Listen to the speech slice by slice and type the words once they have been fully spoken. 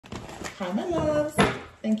Hi, my loves.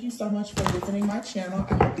 Thank you so much for visiting my channel.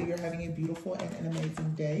 I hope that you're having a beautiful and an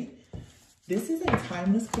amazing day. This is a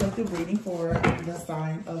timeless collective reading for the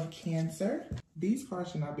sign of Cancer. These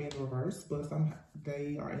cards should not be in reverse, but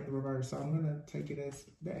they are in the reverse, so I'm going to take it as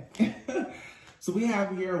that. So we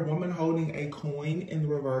have here a woman holding a coin in the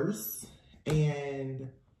reverse,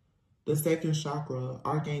 and the second chakra,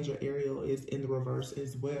 Archangel Ariel, is in the reverse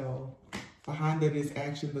as well. Behind it is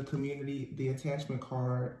action, the community, the attachment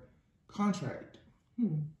card, contract.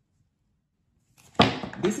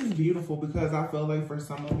 This is beautiful because I feel like for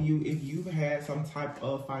some of you, if you've had some type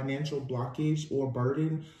of financial blockage or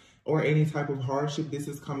burden or any type of hardship, this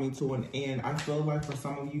is coming to an end. I feel like for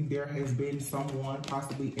some of you, there has been someone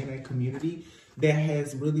possibly in a community that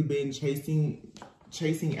has really been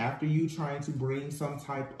chasing after you, trying to bring some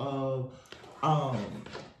type of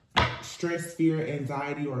stress, fear,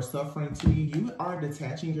 anxiety, or suffering to you. You are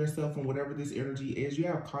detaching yourself from whatever this energy is. You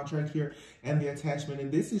have contract here and the attachment,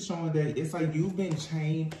 and this is showing that it's like you've been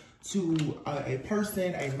chained to a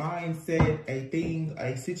person, a mindset, a thing,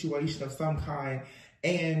 a situation of some kind,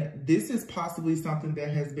 and this is possibly something that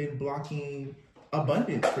has been blocking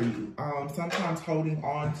abundance for you. Sometimes holding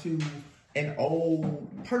on to an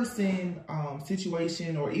old person,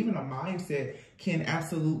 situation, or even a mindset can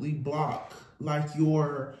absolutely block like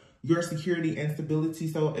your security and stability.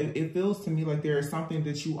 So it feels to me like there is something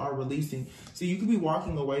that you are releasing. So you could be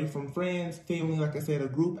walking away from friends, family, like I said, a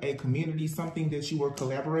group, a community, something that you were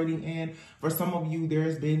collaborating in. For some of you,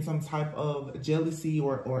 there's been some type of jealousy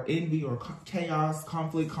or envy or chaos,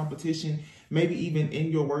 conflict, competition, maybe even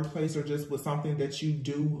in your workplace or just with something that you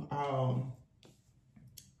do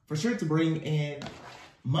for sure to bring in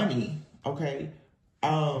money, okay?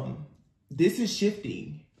 This is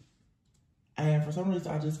shifting. And for some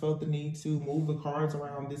reason, I just felt the need to move the cards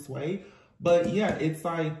around this way. But yeah, it's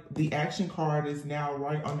like the action card is now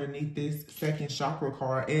right underneath this second chakra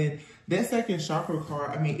card. And that second chakra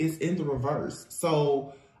card, I mean, it's in the reverse.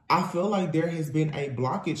 So I feel like there has been a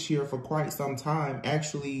blockage here for quite some time,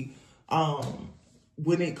 actually,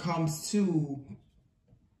 when it comes to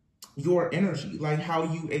your energy, like how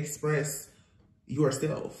you express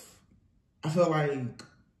yourself. I feel like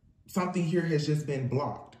something here has just been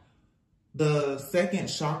blocked. The second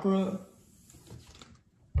chakra,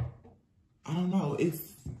 I don't know, it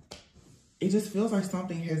just feels like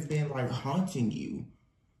something has been like haunting you,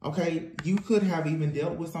 okay? You could have even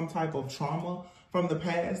dealt with some type of trauma from the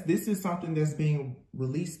past. This is something that's being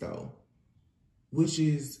released though, which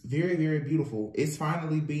is very, very beautiful. It's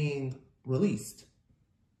finally being released.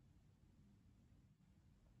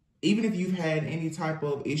 Even if you've had any type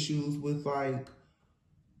of issues with like,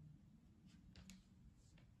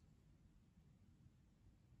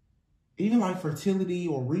 even like fertility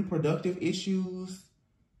or reproductive issues,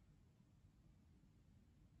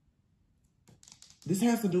 this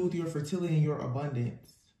has to do with your fertility and your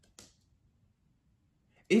abundance.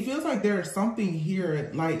 It feels like there is something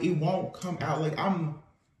here, like it won't come out. Like I'm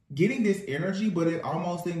getting this energy, but it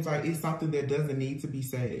almost seems like it's something that doesn't need to be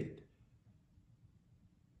said.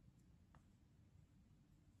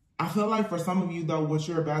 I feel like for some of you though, what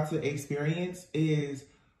you're about to experience is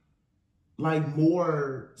like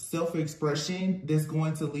more self-expression that's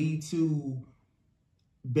going to lead to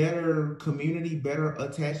better community, better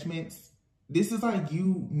attachments. This is like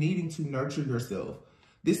you needing to nurture yourself.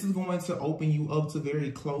 This is going to open you up to very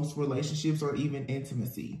close relationships or even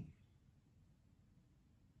intimacy.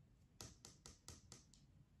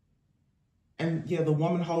 And yeah, the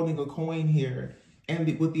woman holding a coin here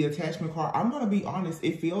and with the attachment card, I'm going to be honest,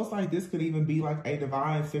 it feels like this could even be like a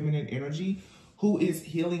divine feminine energy who is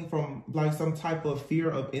healing from like some type of fear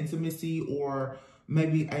of intimacy or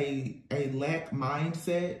maybe a lack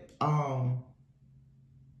mindset.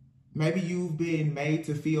 Maybe you've been made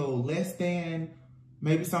to feel less than,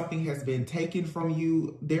 maybe something has been taken from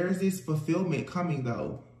you. There's this fulfillment coming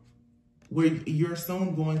though, where you're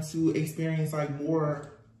soon going to experience like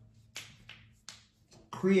more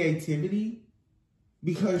creativity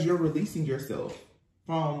because you're releasing yourself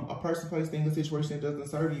from a person, place, thing, a situation that doesn't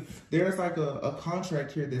serve you. There's like a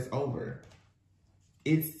contract here that's over.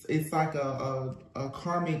 It's like a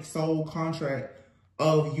karmic soul contract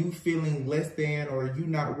of you feeling less than, or you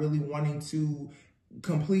not really wanting to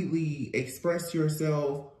completely express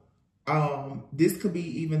yourself. This could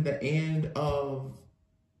be even the end of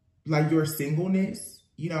like your singleness,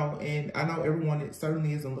 you know, and I know everyone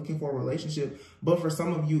certainly isn't looking for a relationship, but for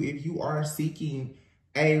some of you, if you are seeking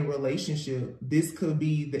a relationship, this could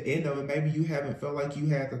be the end of it. Maybe you haven't felt like you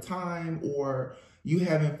had the time or you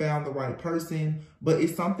haven't found the right person, but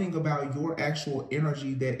it's something about your actual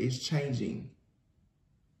energy that is changing.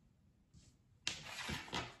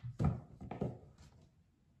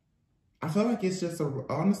 feel like it's just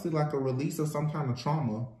honestly like a release of some kind of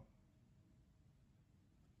trauma.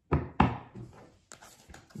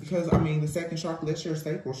 Because, I mean, the second chakra, that's your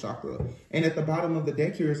sacral chakra. And at the bottom of the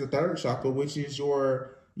deck here is the third chakra, which is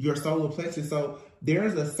your solar plexus. So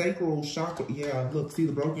there's a sacral chakra. Yeah, look, see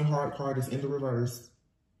the broken heart card is in the reverse.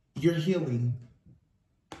 You're healing.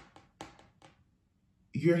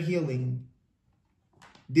 You're healing.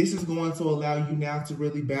 This is going to allow you now to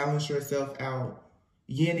really balance yourself out.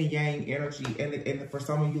 Yin and yang energy. And for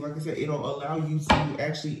some of you, like I said, it'll allow you to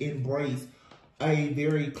actually embrace a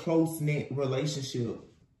very close-knit relationship.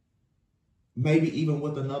 Maybe even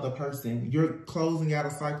with another person. You're closing out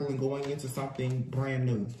a cycle and going into something brand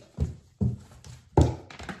new.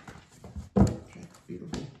 Okay,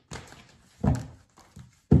 beautiful.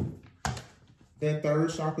 That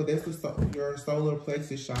third chakra, that's your solar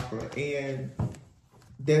plexus chakra. And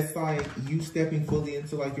that's like you stepping fully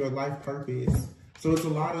into like your life purpose. So it's a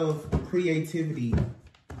lot of creativity,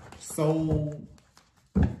 soul,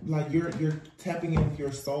 like you're tapping in with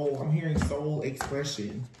your soul. I'm hearing soul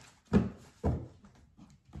expression.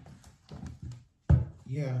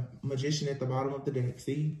 Yeah, magician at the bottom of the deck.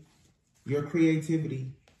 See? Your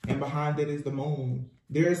creativity. And behind that is the moon.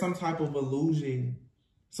 There is some type of illusion.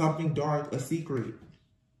 Something dark, a secret.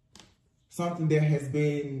 Something that has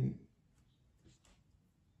been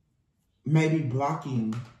maybe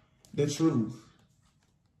blocking the truth.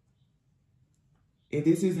 If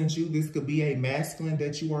this isn't you, this could be a masculine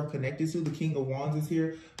that you are connected to. The King of Wands is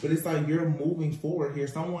here. But it's like you're moving forward here.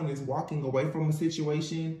 Someone is walking away from a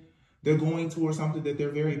situation. They're going towards something that they're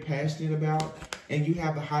very passionate about. And you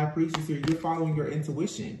have the High Priestess here. You're following your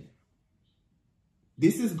intuition.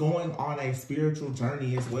 This is going on a spiritual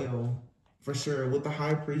journey as well, for sure. With the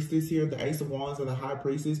High Priestess here, the Ace of Wands and the High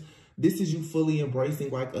Priestess, this is you fully embracing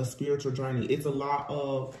like a spiritual journey. It's a lot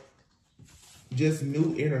of just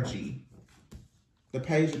new energy. The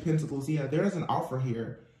Page of Pentacles, yeah, there's an offer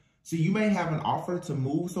here. So you may have an offer to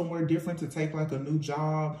move somewhere different, to take like a new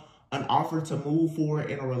job, an offer to move forward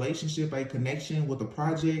in a relationship, a connection with a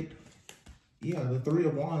project. Yeah, the Three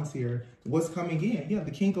of Wands here. What's coming in? Yeah,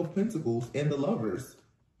 the King of Pentacles and the Lovers.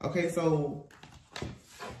 Okay, so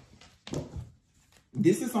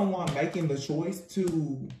this is someone making the choice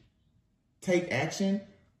to take action.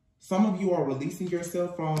 Some of you are releasing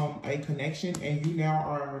yourself from a connection and you now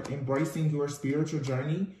are embracing your spiritual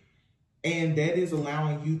journey. And that is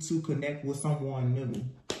allowing you to connect with someone new.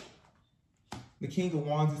 The King of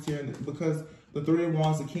Wands is here because the Three of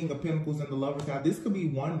Wands, the King of Pentacles, and the Lovers. Now, this could be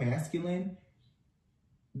one masculine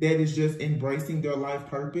that is just embracing their life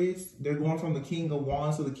purpose. They're going from the King of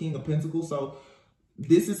Wands to the King of Pentacles. So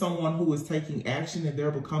this is someone who is taking action and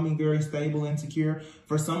they're becoming very stable and secure.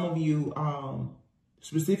 For some of you,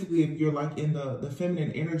 specifically if you're like in the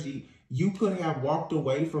feminine energy, you could have walked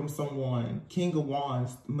away from someone, King of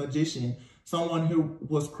Wands, magician, someone who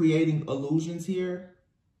was creating illusions here.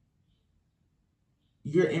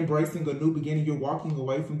 You're embracing a new beginning. You're walking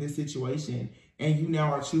away from this situation and you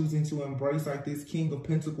now are choosing to embrace like this King of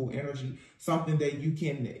Pentacle energy, something that you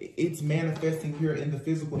can, it's manifesting here in the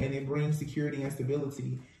physical and it brings security and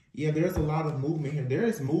stability. Yeah, there's a lot of movement here. There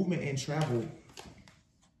is movement and travel.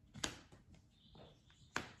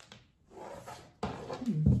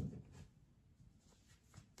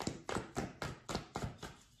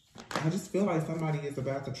 I just feel like somebody is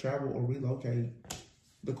about to travel or relocate.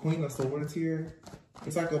 The Queen of Swords here.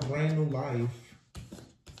 It's like a brand new life.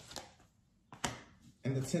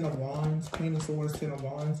 And the Ten of Wands, Queen of Swords, Ten of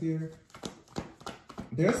Wands here.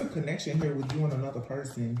 There's a connection here with you and another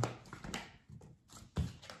person.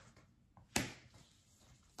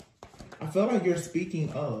 I feel like you're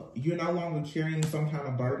speaking up. You're no longer carrying some kind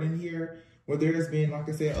of burden here where there's been, like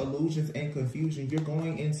I said, illusions and confusion. You're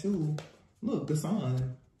going into, look, the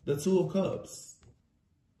Sun, the Two of Cups.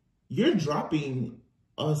 You're dropping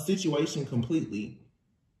a situation completely.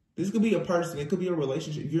 This could be a person. It could be a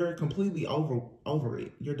relationship. You're completely over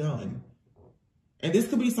it. You're done. And this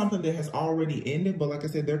could be something that has already ended. But like I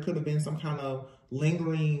said, there could have been some kind of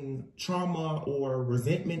lingering trauma or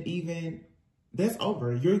resentment even. That's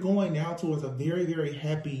over. You're going now towards a very, very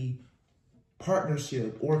happy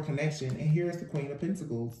partnership or connection. And here's the Queen of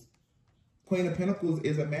Pentacles. Queen of Pentacles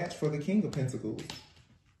is a match for the King of Pentacles.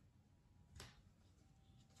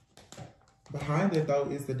 Behind it, though,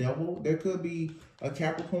 is the Devil. There could be a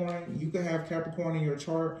Capricorn. You could have Capricorn in your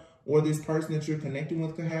chart, or this person that you're connecting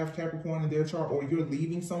with could have Capricorn in their chart, or you're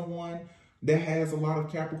leaving someone that has a lot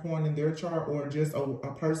of Capricorn in their chart, or just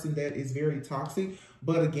a person that is very toxic.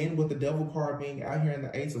 But again, with the Devil card being out here in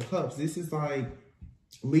the Ace of Cups, this is like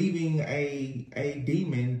leaving a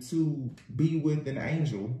demon to be with an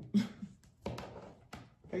angel.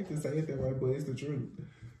 hate to say it that way, but it's the truth.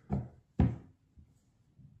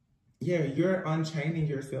 Yeah, you're unchaining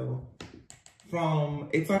yourself from,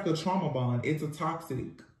 it's like a trauma bond. It's a toxic,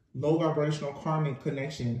 low vibrational karmic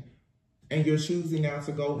connection. And you're choosing now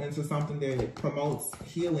to go into something that promotes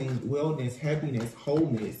healing, wellness, happiness,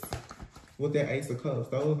 wholeness with that Ace of Cups.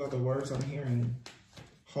 Those are the words I'm hearing.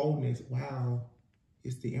 Wholeness. Wow.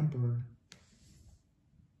 It's the Emperor.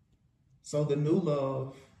 So the new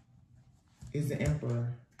love is the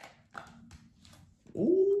Emperor.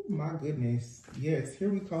 Oh my goodness. Yes, here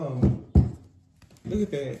we come. Look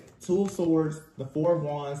at that. Two of Swords, the Four of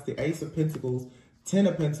Wands, the Ace of Pentacles, Ten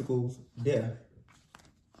of Pentacles, Death.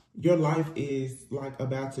 Your life is like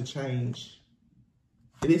about to change.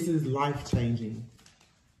 This is life changing.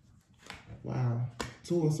 Wow.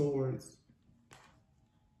 Two of Swords.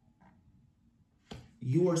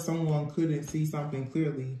 You or someone couldn't see something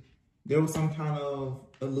clearly. There was some kind of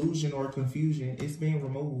illusion or confusion. It's being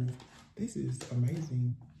removed. This is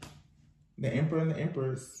amazing. The Emperor and the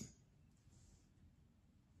Empress.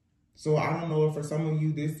 So I don't know if for some of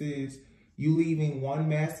you, this is you leaving one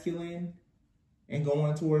masculine and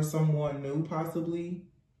going towards someone new possibly,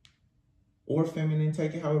 or feminine,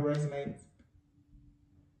 take it how it resonates.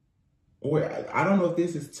 Or I don't know if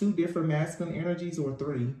this is two different masculine energies or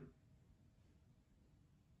three.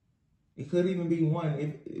 It could even be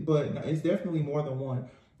one, but it's definitely more than one.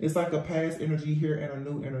 It's like a past energy here and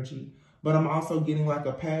a new energy. But I'm also getting like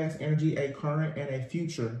a past energy, a current, and a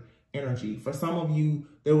future energy. For some of you,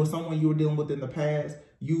 there was someone you were dealing with in the past.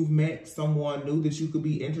 You've met someone new that you could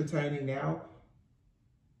be entertaining now.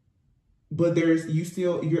 But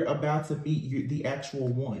you're about to meet the actual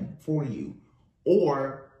one for you.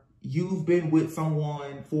 Or you've been with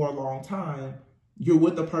someone for a long time. You're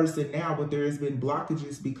with the person now, but there has been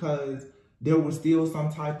blockages because there was still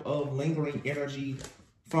some type of lingering energy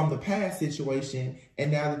from the past situation.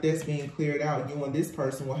 And now that that's being cleared out, you and this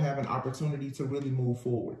person will have an opportunity to really move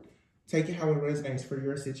forward. Take it how it resonates for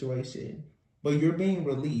your situation. But you're being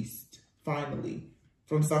released, finally,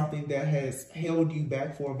 from something that has held you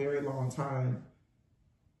back for a very long time.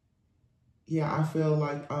 Yeah, I feel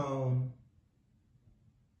like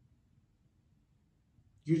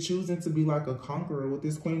you're choosing to be like a conqueror with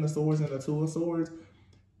this Queen of Swords and the Two of Swords.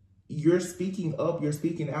 You're speaking up, you're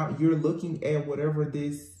speaking out, you're looking at whatever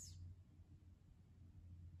this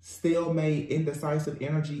stalemate, indecisive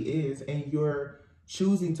energy is, and you're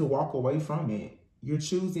choosing to walk away from it. You're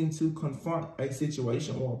choosing to confront a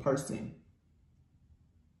situation or a person,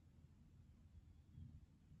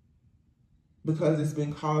 because it's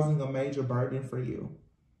been causing a major burden for you.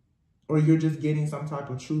 Or you're just getting some type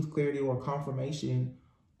of truth, clarity, or confirmation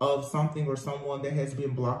of something or someone that has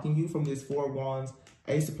been blocking you from this Four of Wands,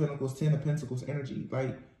 Ace of Pentacles, Ten of Pentacles energy.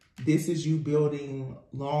 Like, this is you building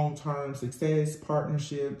long-term success,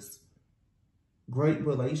 partnerships, great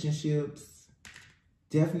relationships.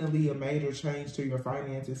 Definitely a major change to your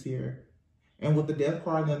finances here. And with the Death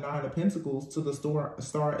card and the Nine of Pentacles to the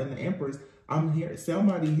Star and the Empress, I'm here.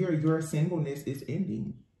 Somebody here, your singleness is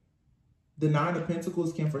ending. The Nine of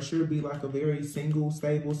Pentacles can for sure be like a very single,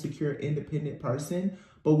 stable, secure, independent person.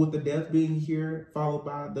 But with the Death being here, followed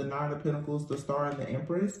by the Nine of Pentacles, the Star, and the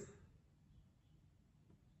Empress,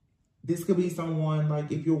 this could be someone,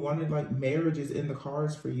 like, if you're wanting, like, marriage is in the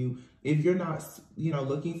cards for you. If you're not,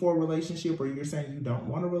 looking for a relationship, or you're saying you don't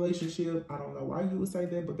want a relationship, I don't know why you would say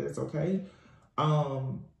that, but that's okay.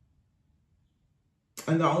 And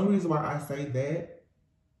the only reason why I say that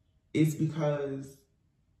is because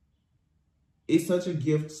it's such a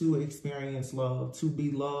gift to experience love, to be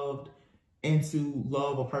loved, and to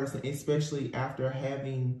love a person, especially after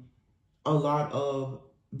having a lot of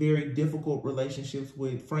very difficult relationships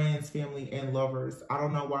with friends, family, and lovers. I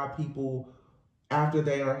don't know why people, after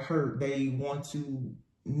they are hurt, they want to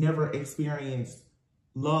never experience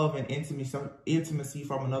love and intimacy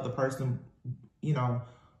from another person.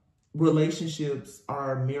 Relationships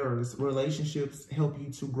are mirrors. Relationships help you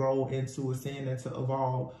to grow and to ascend and to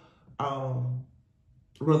evolve.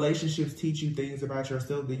 Relationships teach you things about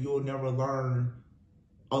yourself that you'll never learn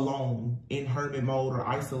alone, in hermit mode or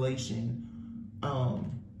isolation.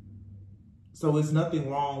 So it's nothing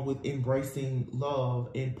wrong with embracing love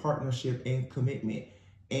and partnership and commitment.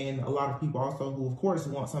 And a lot of people also who, of course,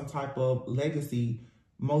 want some type of legacy.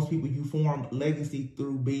 Most people, you form legacy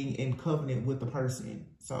through being in covenant with the person.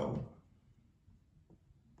 So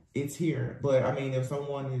it's here. But I mean, if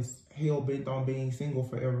someone is hell-bent on being single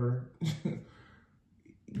forever,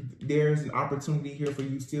 there's an opportunity here for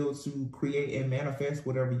you still to create and manifest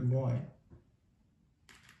whatever you want.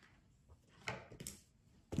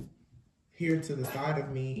 here to the side of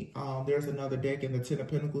me, there's another deck, and the Ten of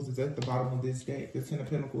Pentacles is at the bottom of this deck. The Ten of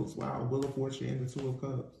Pentacles, wow, Wheel of Fortune, and the Two of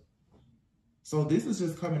Cups. So this is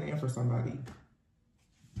just coming in for somebody.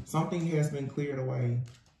 Something has been cleared away.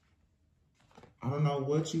 I don't know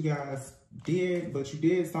what you guys did, but you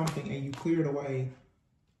did something and you cleared away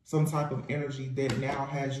some type of energy that now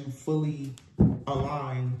has you fully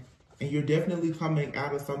aligned. And you're definitely coming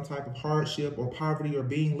out of some type of hardship or poverty or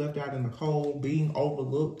being left out in the cold, being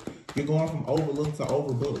overlooked. You're going from overlooked to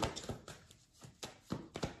overbooked.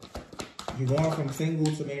 You're going from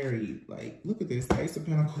single to married. Like, look at this. The Ace of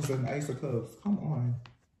Pentacles and the Ace of Cups. Come on.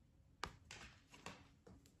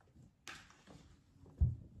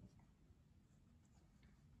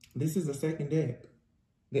 This is the second deck.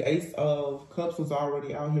 The Ace of Cups was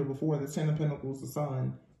already out here before. The Ten of Pentacles, the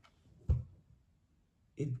Sun.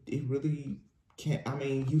 It really can't. I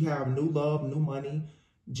mean, you have new love, new money,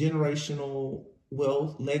 generational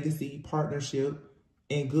wealth, legacy, partnership,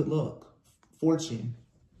 and good luck, fortune.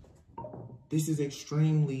 This is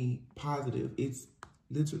extremely positive. It's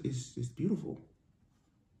literally, it's beautiful.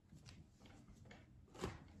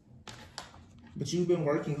 But you've been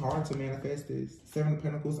working hard to manifest this. Seven of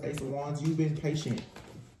Pentacles, Ace of Wands. You've been patient.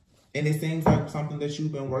 And it seems like something that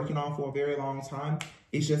you've been working on for a very long time.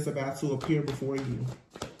 It's just about to appear before you.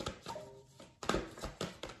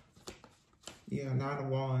 Yeah, Nine of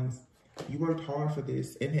Wands. You worked hard for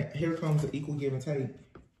this. And here comes the equal give and take.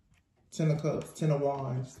 Ten of Cups, Ten of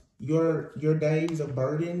Wands. Your days of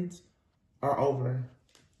burdens are over.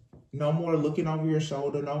 No more looking over your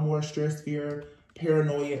shoulder. No more stress, fear,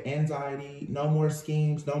 paranoia, anxiety. No more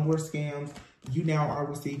schemes. No more scams. You now are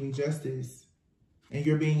receiving justice. And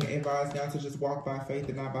you're being advised now to just walk by faith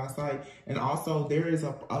and not by sight. And also, there is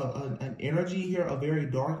an energy here, a very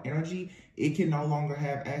dark energy. It can no longer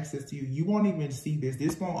have access to you. You won't even see this.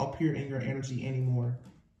 This won't appear in your energy anymore.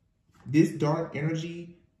 This dark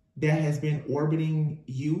energy that has been orbiting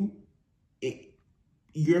you,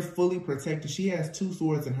 you're fully protected. She has two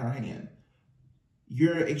swords in her hand.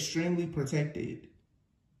 You're extremely protected.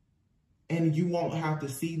 And you won't have to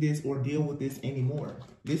see this or deal with this anymore.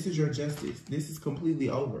 This is your justice. This is completely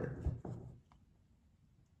over.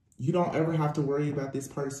 You don't ever have to worry about this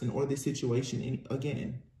person or this situation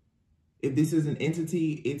again. If this is an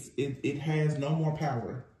entity, it has no more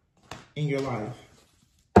power in your life.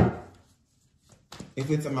 If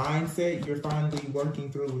it's a mindset, you're finally working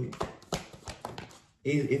through it.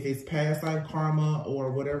 If it's past life karma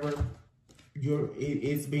or whatever,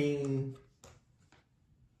 it's being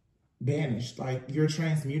banished. Like, you're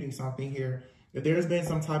transmuting something here. If there's been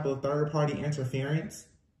some type of third-party interference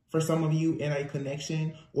for some of you in a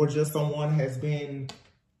connection, or just someone has been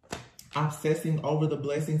obsessing over the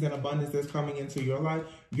blessings and abundance that's coming into your life,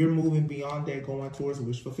 you're moving beyond that, going towards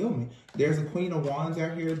wish fulfillment. There's a Queen of Wands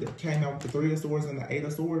out here that came out with the Three of Swords and the Eight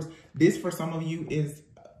of Swords. This, for some of you,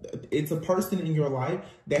 it's a person in your life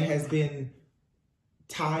that has been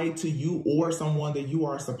tied to you or someone that you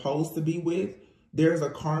are supposed to be with. There's a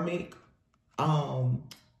karmic,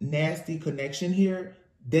 nasty connection here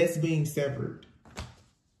that's being severed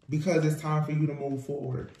because it's time for you to move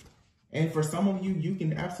forward. And for some of you, you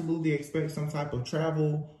can absolutely expect some type of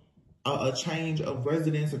travel, a change of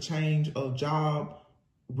residence, a change of job,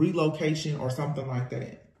 relocation, or something like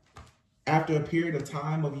that. After a period of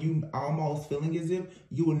time of you almost feeling as if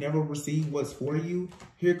you will never receive what's for you,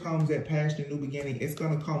 here comes that passion, new beginning. It's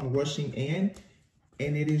going to come rushing in,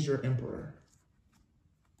 and it is your Emperor.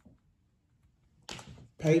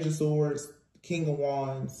 Page of Swords, King of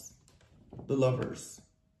Wands, the Lovers.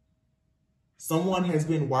 Someone has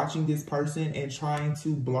been watching this person and trying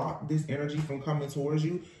to block this energy from coming towards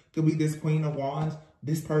you. Could be this Queen of Wands.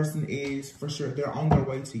 This person is, for sure, they're on their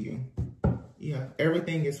way to you. Yeah,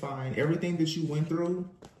 everything is fine. Everything that you went through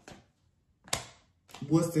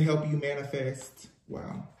was to help you manifest.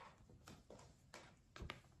 Wow.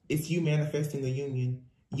 It's you manifesting a union.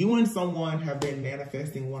 You and someone have been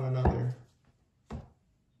manifesting one another.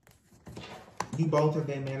 You both have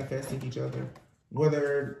been manifesting each other.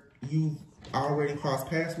 Whether you've already crossed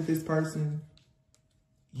paths with this person,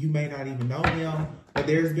 you may not even know them, but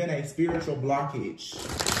there's been a spiritual blockage.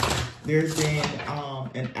 There's been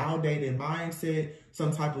an outdated mindset,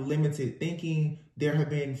 some type of limited thinking. There have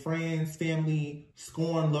been friends, family,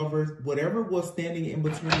 scorn, lovers, whatever was standing in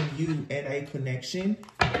between you and a connection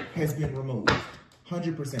has been removed,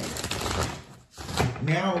 100%.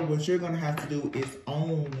 Now what you're going to have to do is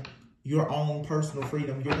own your own personal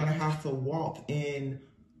freedom. You're going to have to walk in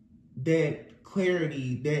that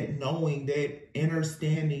clarity, that knowing, that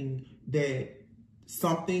understanding that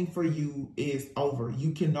something for you is over.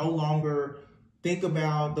 You can no longer think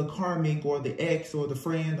about the karmic or the ex or the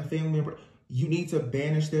friend, the family member. You need to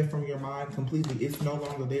banish that from your mind completely. It's no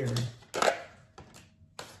longer there.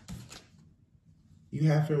 You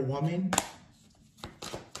have your woman.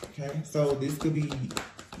 Okay, so this could be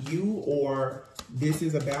you, or this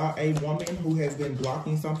is about a woman who has been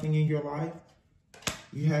blocking something in your life.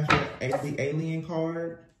 You have the alien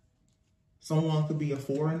card. Someone could be a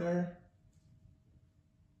foreigner.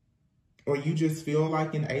 Or you just feel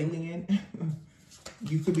like an alien.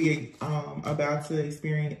 You could be about to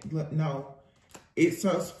experience, no. It's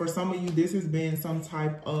just, for some of you, this has been some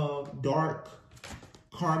type of dark,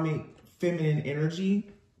 karmic, feminine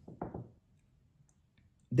energy.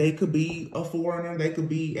 They could be a foreigner. They could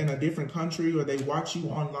be in a different country, or they watch you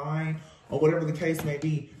online, or whatever the case may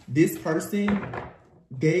be. This person,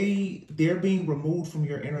 they're being removed from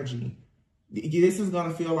your energy. This is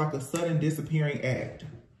going to feel like a sudden disappearing act.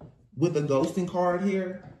 With the ghosting card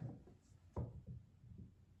here,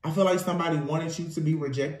 I feel like somebody wanted you to be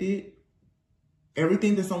rejected.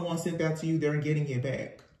 Everything that someone sent out to you, they're getting it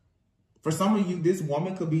back. For some of you, this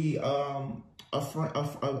woman could be an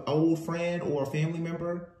old friend or a family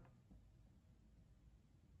member.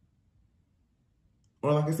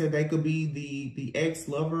 Or like I said, they could be the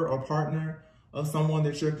ex-lover or partner of someone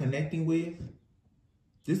that you're connecting with.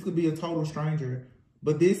 This could be a total stranger.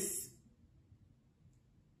 But this...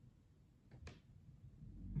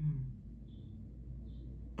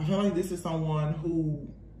 I feel like this is someone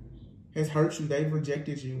who has hurt you. They've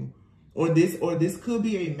rejected you. Or this could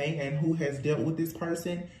be a man who has dealt with this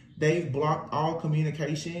person. They've blocked all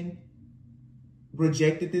communication,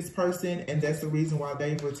 rejected this person, and that's the reason why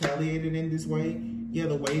they've retaliated in this way. Yeah,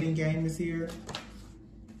 the waiting game is here.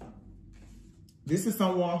 This is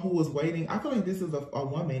someone who was waiting. I feel like this is a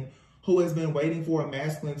woman who has been waiting for a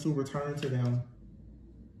masculine to return to them.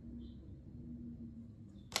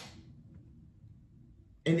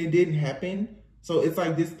 And it didn't happen. So it's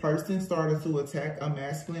like this person started to attack a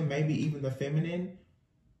masculine, maybe even the feminine.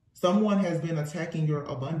 Someone has been attacking your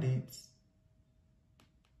abundance.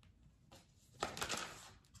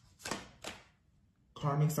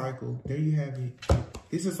 Karmic cycle. There you have it.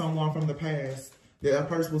 This is someone from the past that a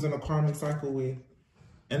person was in a karmic cycle with.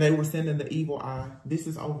 And they were sending the evil eye. This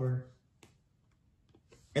is over.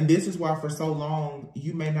 And this is why for so long,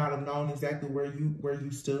 you may not have known exactly where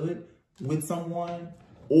you stood with someone.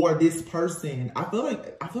 Or this person, I feel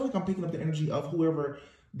like I'm picking up the energy of whoever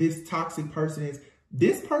this toxic person is.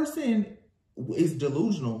 This person is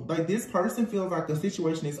delusional. Like, this person feels like a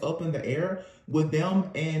situation is up in the air with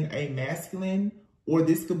them and a masculine, or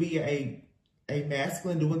this could be a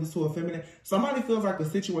masculine doing this to a feminine. Somebody feels like the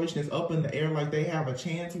situation is up in the air, like they have a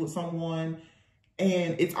chance with someone.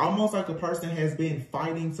 And it's almost like a person has been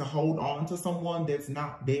fighting to hold on to someone that's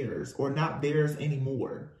not theirs, or not theirs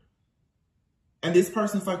anymore. And this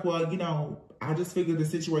person's like, well, you know, I just figured the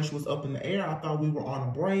situation was up in the air. I thought we were on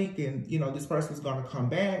a break and, you know, this person's going to come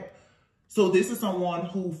back. So this is someone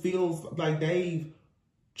who feels like they've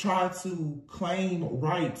tried to claim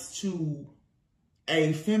rights to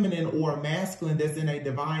a feminine or a masculine that's in a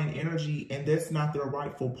divine energy, and that's not their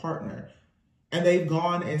rightful partner. And they've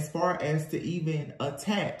gone as far as to even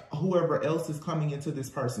attack whoever else is coming into this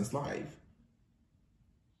person's life.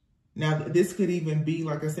 Now, this could even be,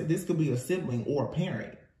 like I said, this could be a sibling or a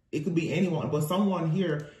parent. It could be anyone, but someone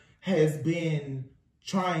here has been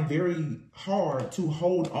trying very hard to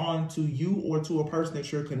hold on to you or to a person that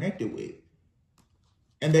you're connected with.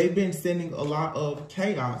 And they've been sending a lot of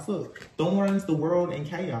chaos. Look, thorns, the world, and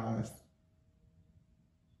chaos.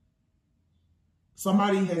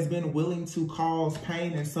 Somebody has been willing to cause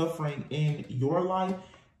pain and suffering in your life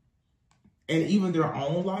and even their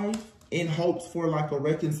own life, in hopes for like a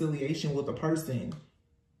reconciliation with a person.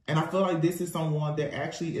 And I feel like this is someone that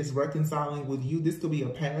actually is reconciling with you. This could be a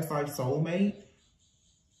past life soulmate.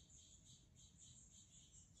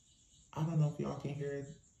 I don't know if y'all can hear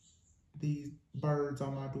these birds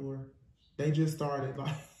on my door. They just started,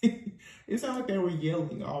 like, it sounded like they were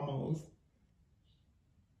yelling almost.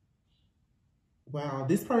 Wow,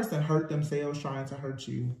 this person hurt themselves trying to hurt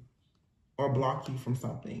you or block you from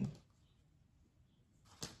something.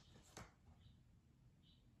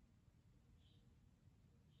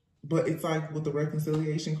 But it's like with the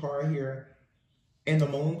reconciliation card here and the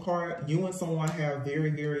moon card, you and someone have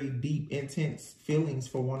very, very deep, intense feelings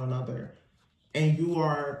for one another. And you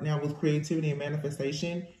are now, with creativity and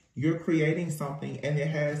manifestation, you're creating something, and it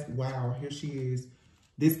has, wow, here she is.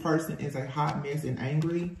 This person is a hot mess and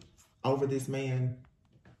angry over this man.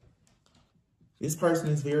 This person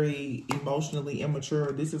is very emotionally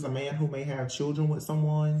immature. This is a man who may have children with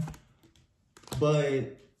someone.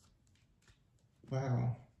 But,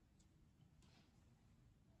 wow.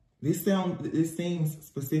 This seems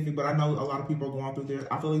specific, but I know a lot of people are going through this.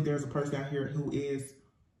 I feel like there's a person out here who is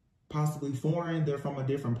possibly foreign. They're from a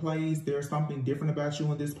different place. There's something different about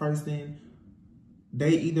you and this person.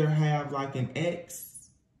 They either have like an ex,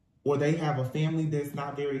 or they have a family that's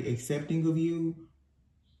not very accepting of you.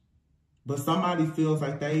 But somebody feels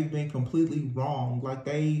like they've been completely wrong. Like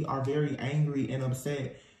they are very angry and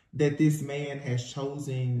upset that this man has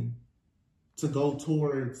chosen to go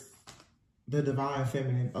towards the divine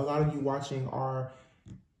feminine. A lot of you watching are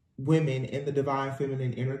women in the divine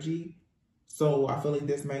feminine energy. So I feel like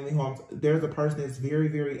that's mainly who there's a person that's very,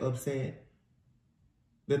 very upset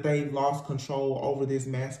that they've lost control over this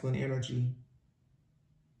masculine energy.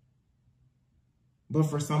 But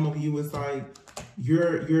for some of you, it's like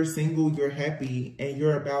you're single, you're happy, and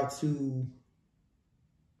you're about to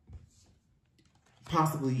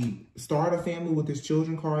possibly start a family with this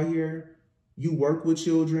children card here. You work with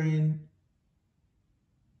children.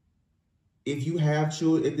 If you have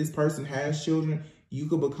children, if this person has children, you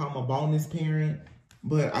could become a bonus parent.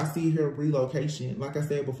 But I see here relocation. Like I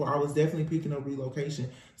said before, I was definitely picking up relocation.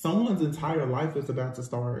 Someone's entire life is about to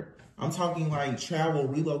start. I'm talking like travel,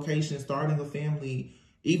 relocation, starting a family,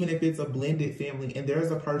 even if it's a blended family. And there's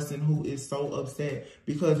a person who is so upset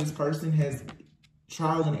because this person has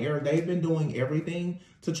trial and error. They've been doing everything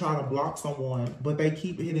to try to block someone, but they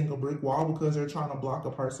keep hitting a brick wall because they're trying to block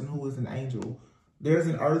a person who is an angel. There's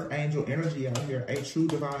an earth angel energy out here, a true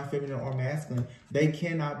divine feminine or masculine. They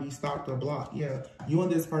cannot be stopped or blocked. Yeah, you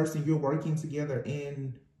and this person, you're working together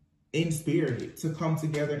in spirit to come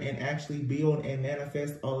together and actually build and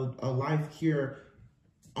manifest a life here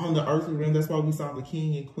on the earthly realm. That's why we saw the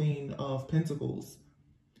King and Queen of Pentacles.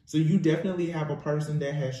 So you definitely have a person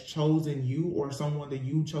that has chosen you or someone that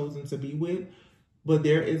you've chosen to be with. But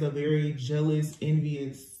there is a very jealous,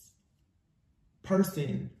 envious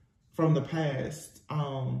person from the past.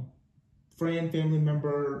 Friend, family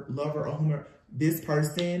member, lover, or whomever. This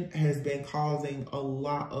person has been causing a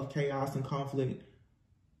lot of chaos and conflict.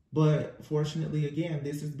 But fortunately, again,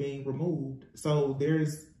 this is being removed. So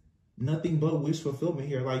there's nothing but wish fulfillment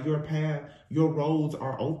here. Like your path, your roads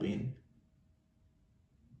are open.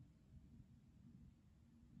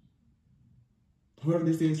 Whoever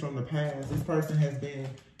this is from the past, this person has been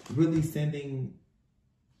really sending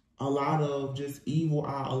a lot of just evil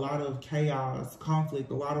eye, a lot of chaos,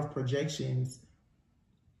 conflict, a lot of projections.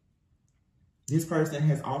 This person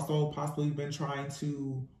has also possibly been trying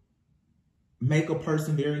to make a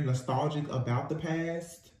person very nostalgic about the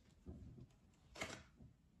past.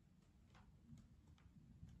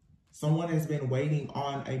 Someone has been waiting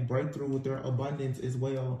on a breakthrough with their abundance as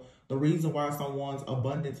well. The reason why someone's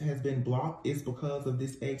abundance has been blocked is because of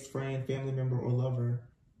this ex-friend, family member, or lover.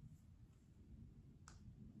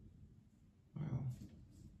 Wow.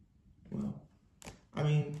 Well, I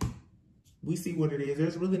mean, we see what it is.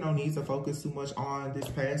 There's really no need to focus too much on this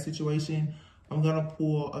past situation. I'm going to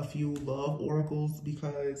pull a few love oracles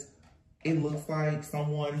because it looks like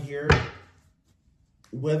someone here,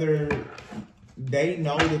 whether they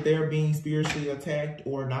know that they're being spiritually attacked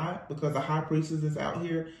or not, because the High Priestess is out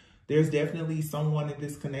here, there's definitely someone in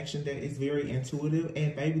this connection that is very intuitive,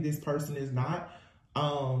 and maybe this person is not.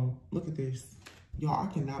 Look at this. Y'all,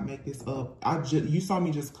 I cannot make this up. You saw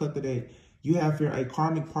me just cut the deck. You have here a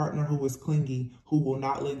karmic partner who is clingy, who will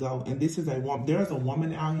not let go. And this is a woman. There's a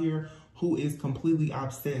woman out here who is completely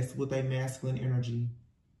obsessed with a masculine energy.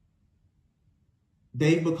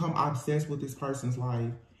 They've become obsessed with this person's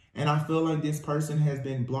life. And I feel like this person has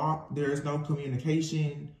been blocked. There is no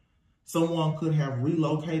communication. Someone could have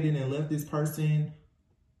relocated and left this person.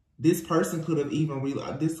 This person could have even,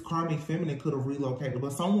 this karmic feminine could have relocated.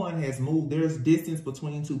 But someone has moved. There's distance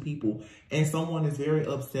between two people. And someone is very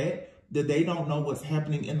upset that they don't know what's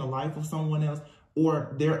happening in the life of someone else.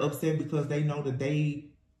 Or they're upset because they know that they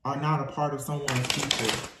are not a part of someone's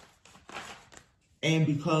future. And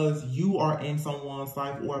because you are in someone's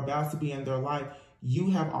life or about to be in their life, you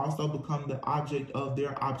have also become the object of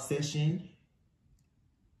their obsession.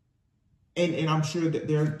 And I'm sure that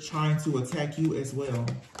they're trying to attack you as well.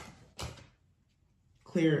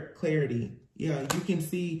 Clarity. Yeah, you can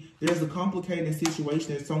see there's a complicated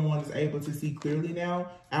situation that someone is able to see clearly now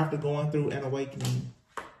after going through an awakening.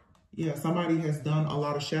 Yeah, somebody has done a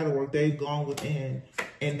lot of shadow work. They've gone within.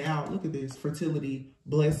 And now, look at this. Fertility,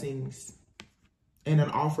 blessings, and an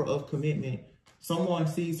offer of commitment. Someone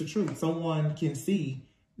sees the truth. Someone can see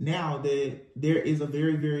now that there is a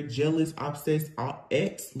very, very jealous, obsessed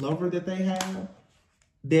ex-lover that they have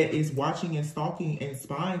that is watching and stalking and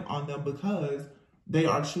spying on them because they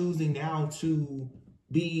are choosing now to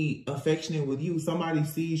be affectionate with you. Somebody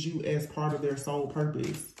sees you as part of their soul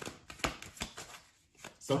purpose.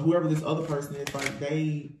 So whoever this other person is, like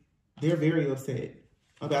they're very upset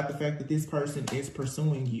about the fact that this person is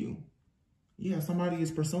pursuing you. Yeah, somebody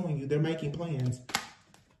is pursuing you. They're making plans.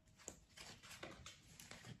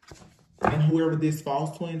 And whoever this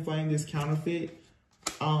false twin flame, this counterfeit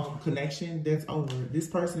connection, that's over. This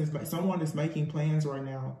person is, someone is making plans right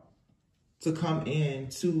now to come in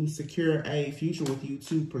to secure a future with you,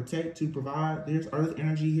 to protect, to provide. There's earth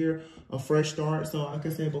energy here, a fresh start. So like I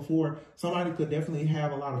said before, somebody could definitely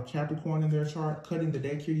have a lot of Capricorn in their chart. Cutting the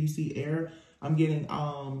deck here, you see air. I'm getting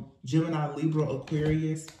Gemini, Libra,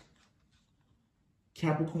 Aquarius,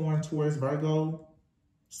 Capricorn, Taurus, Virgo.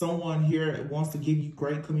 Someone here wants to give you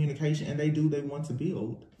great communication, and they want to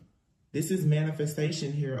build. This is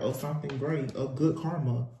manifestation here of something great, of good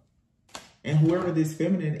karma. And whoever this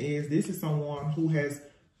feminine is, this is someone who has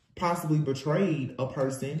possibly betrayed a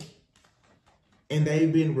person and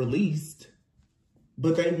they've been released,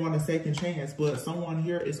 but they want a second chance. But someone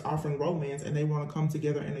here is offering romance and they want to come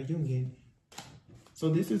together in a union. So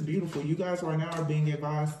this is beautiful. You guys right now are being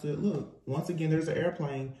advised to, look, once again, there's an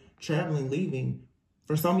airplane traveling, leaving.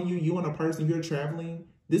 For some of you, you and a person, you're traveling.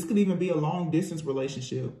 This could even be a long distance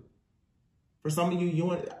relationship. For some of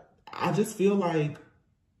you, I just feel like,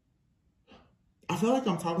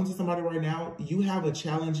 I'm talking to somebody right now. You have a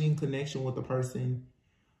challenging connection with a person.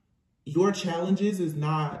 Your challenges is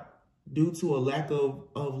not due to a lack of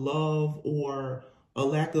love or a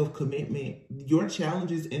lack of commitment. Your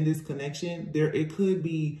challenges in this connection, it could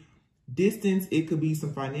be distance, it could be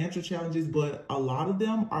some financial challenges, but a lot of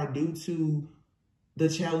them are due to the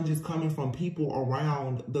challenges coming from people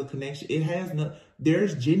around the connection.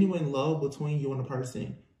 There's genuine love between you and a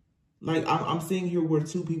person. Like I'm seeing here where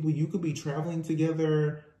two people, you could be traveling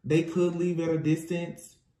together. They could leave at a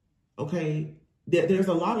distance. Okay. There's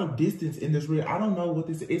a lot of distance in this real. I don't know what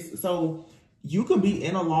this is. So you could be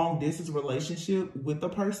in a long distance relationship with a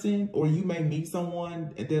person, or you may meet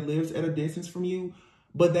someone that lives at a distance from you,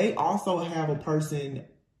 but they also have a person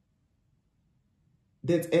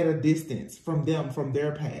that's at a distance from them, from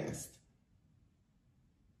their past.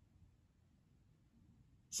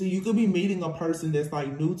 So you could be meeting a person that's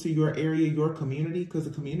like new to your area, your community, because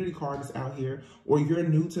the community card is out here, or you're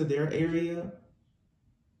new to their area.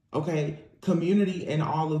 Okay, community and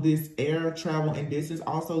all of this air, travel, and distance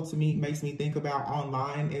also to me makes me think about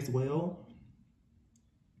online as well.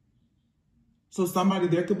 So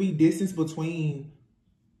there could be distance between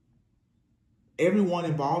everyone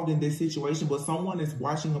involved in this situation, but someone is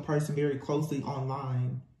watching a person very closely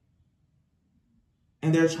online.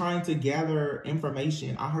 And they're trying to gather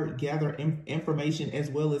information. I heard gather information as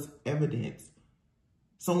well as evidence.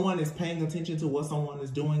 Someone is paying attention to what someone is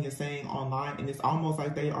doing and saying online, and it's almost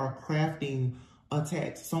like they are crafting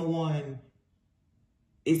attacks. Someone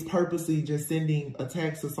is purposely just sending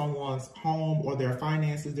attacks to someone's home or their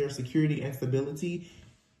finances, their security and stability,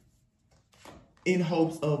 in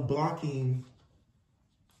hopes of blocking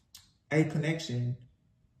a connection.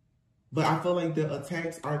 But I feel like the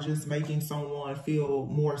attacks are just making someone feel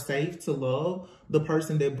more safe to love the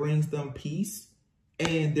person that brings them peace.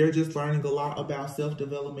 And they're just learning a lot about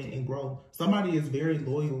self-development and growth. Somebody is very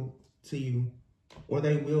loyal to you, or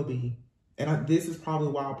they will be. And this is probably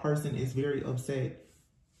why a person is very upset.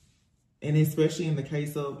 And especially in the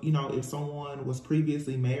case of, if someone was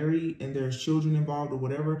previously married and there's children involved or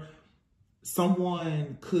whatever,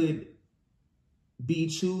 someone could be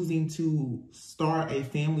choosing to start a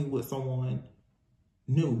family with someone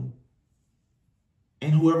new.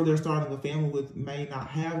 And whoever they're starting a family with may not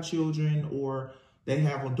have children, or they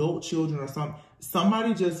have adult children or something.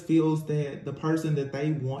 Somebody just feels that the person that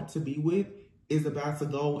they want to be with is about to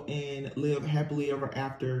go and live happily ever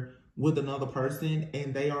after with another person,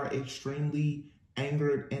 and they are extremely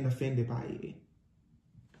angered and offended by it.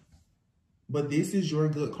 But this is your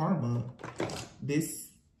good karma. This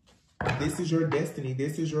is your destiny.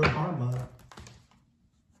 This is your karma.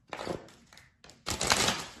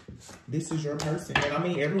 This is your person. And I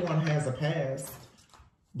mean, everyone has a past,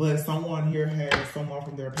 but someone here has someone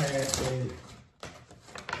from their past that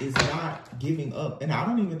is not giving up. And I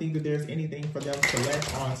don't even think that there's anything for them to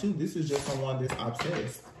latch on to. This is just someone that's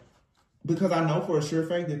obsessed. Because I know for a sure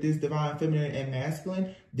fact that this divine feminine and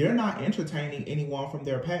masculine, they're not entertaining anyone from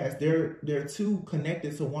their past. They're too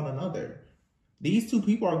connected to one another. These two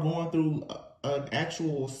people are going through an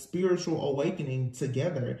actual spiritual awakening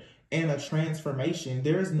together and a transformation.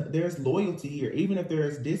 There's loyalty here, even if there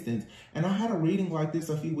is distance. And I had a reading like this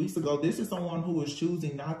a few weeks ago. This is someone who is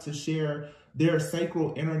choosing not to share their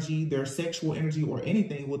sacral energy, their sexual energy, or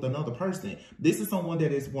anything with another person. This is someone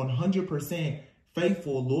that is 100%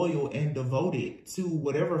 faithful, loyal, and devoted to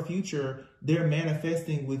whatever future they're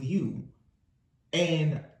manifesting with you.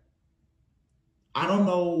 And I don't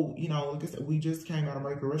know, you know, like I said, we just came out of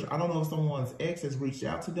Mercury retrograde. I don't know if someone's ex has reached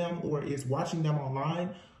out to them or is watching them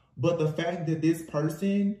online, but the fact that this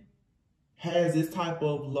person has this type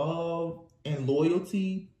of love and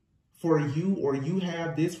loyalty for you, or you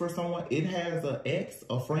have this for someone, it has an ex,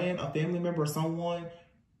 a friend, a family member, someone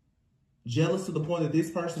jealous to the point that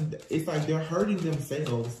this person, it's like they're hurting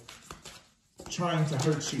themselves trying to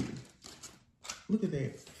hurt you. Look at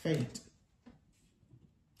that, fate.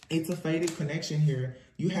 It's a fated connection here.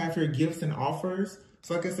 You have your gifts and offers.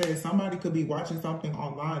 So like I said, somebody could be watching something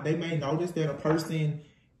online. They may notice that a person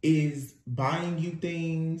is buying you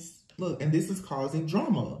things. Look, and this is causing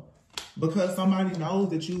drama because somebody knows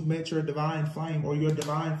that you've met your divine flame, or your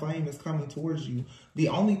divine flame is coming towards you. The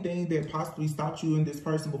only thing that possibly stopped you and this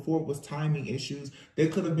person before was timing issues. They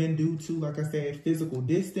could have been due to, like I said, physical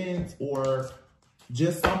distance or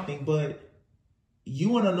just something, but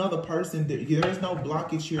you and another person, there's no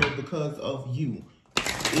blockage here because of you.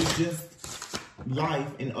 It's just life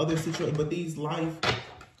and other situations. But these life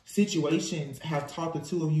situations have taught the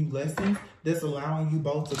two of you lessons that's allowing you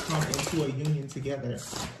both to come into a union together.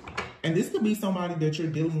 And this could be somebody that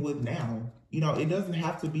you're dealing with now. You know, it doesn't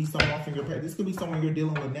have to be someone from your past. This could be someone you're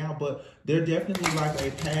dealing with now, but they're definitely like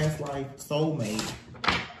a past life soulmate,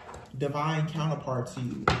 divine counterpart to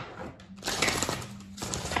you.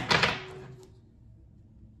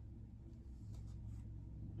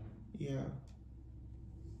 Yeah.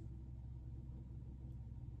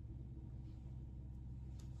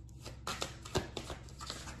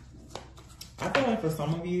 I feel like for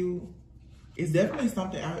some of you, it's definitely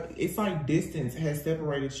something, it's like distance has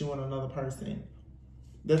separated you and another person.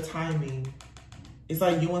 The timing. It's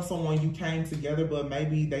like you and someone, you came together, but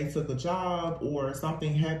maybe they took a job or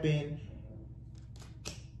something happened.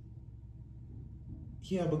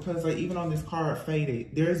 Yeah, because like even on this card, faded,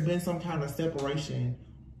 there's been some kind of separation.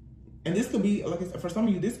 And this could be, like I said, for some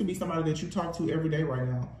of you, this could be somebody that you talk to every day right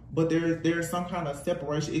now. But there's some kind of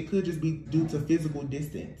separation. It could just be due to physical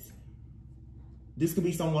distance. This could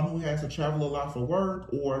be someone who has to travel a lot for work,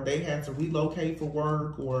 or they had to relocate for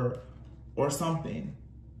work, or something.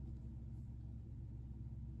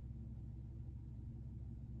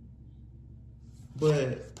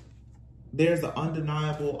 But there's an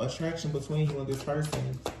undeniable attraction between you and this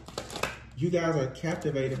person. You guys are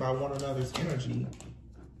captivated by one another's energy.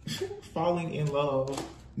 Falling in love,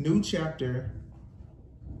 new chapter.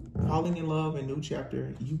 Falling in love and new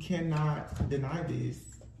chapter. You cannot deny this.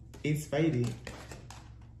 It's fated.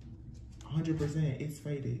 100%, it's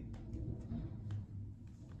fated.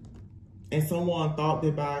 And someone thought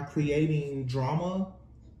that by creating drama,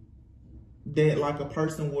 that like a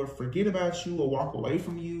person would forget about you or walk away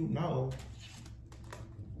from you. No.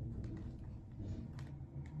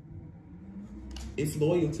 It's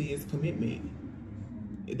loyalty, it's commitment.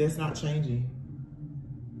 That's not changing.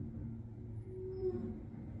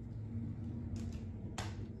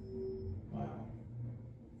 Wow.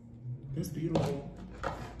 That's beautiful.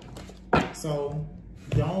 So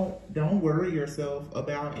don't worry yourself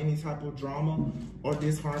about any type of drama or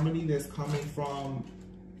disharmony that's coming from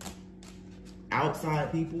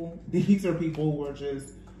outside people. These are people who are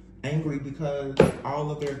just angry because all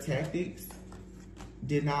of their tactics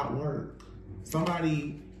did not work.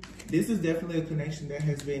 This is definitely a connection that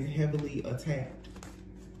has been heavily attacked.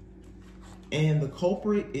 And the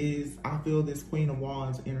culprit is, I feel, this Queen of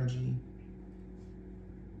Wands energy.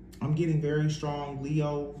 I'm getting very strong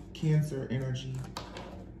Leo, Cancer energy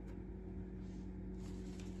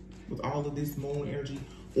with all of this moon energy.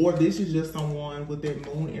 Or this is just someone with that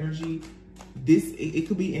moon energy. It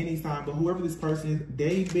could be any sign, but whoever this person is,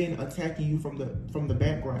 they've been attacking you from the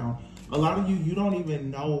background. A lot of you, you don't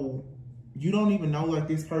even know like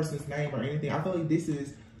this person's name or anything. I feel like this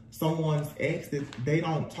is someone's ex that they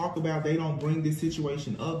don't talk about. They don't bring this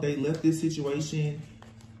situation up. They left this situation.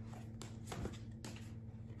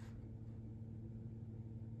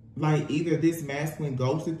 Like either this masculine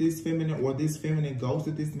ghosted this feminine or this feminine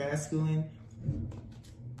ghosted this masculine.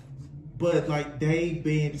 But like they've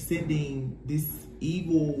been sending this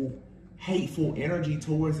evil, hateful energy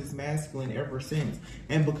towards this masculine ever since.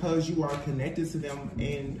 And because you are connected to them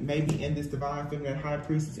and maybe in this divine feminine high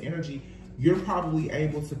priestess energy, you're probably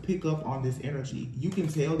able to pick up on this energy. You can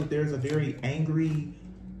tell that there's a very angry,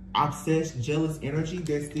 obsessed, jealous energy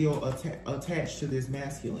that's still attached to this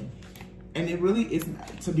masculine. And it really is,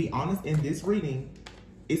 to be honest, in this reading,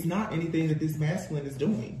 it's not anything that this masculine is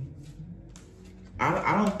doing.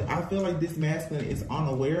 I feel like this masculine is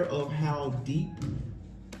unaware of how deep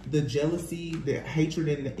the jealousy, the hatred,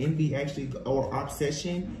 and the envy actually, or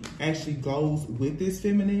obsession actually goes with this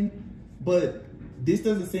feminine. But this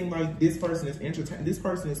doesn't seem like this person is entertained. This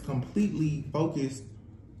person is completely focused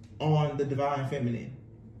on the divine feminine.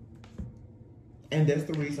 And that's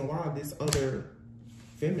the reason why this other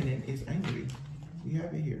feminine is angry. We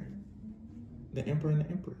have it here. The Emperor and the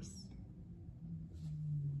Empress.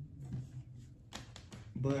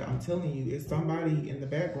 But I'm telling you, it's somebody in the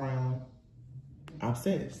background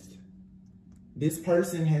obsessed. This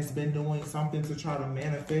person has been doing something to try to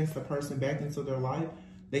manifest the person back into their life.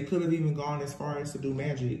 They could have even gone as far as to do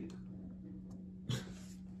magic.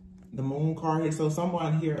 The moon card here. So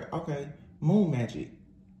someone here, okay, moon magic.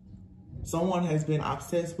 Someone has been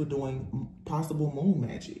obsessed with doing possible moon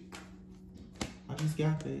magic. I just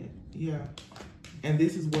got that. Yeah. And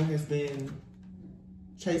this is what has been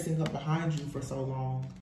chasing up behind you for so long.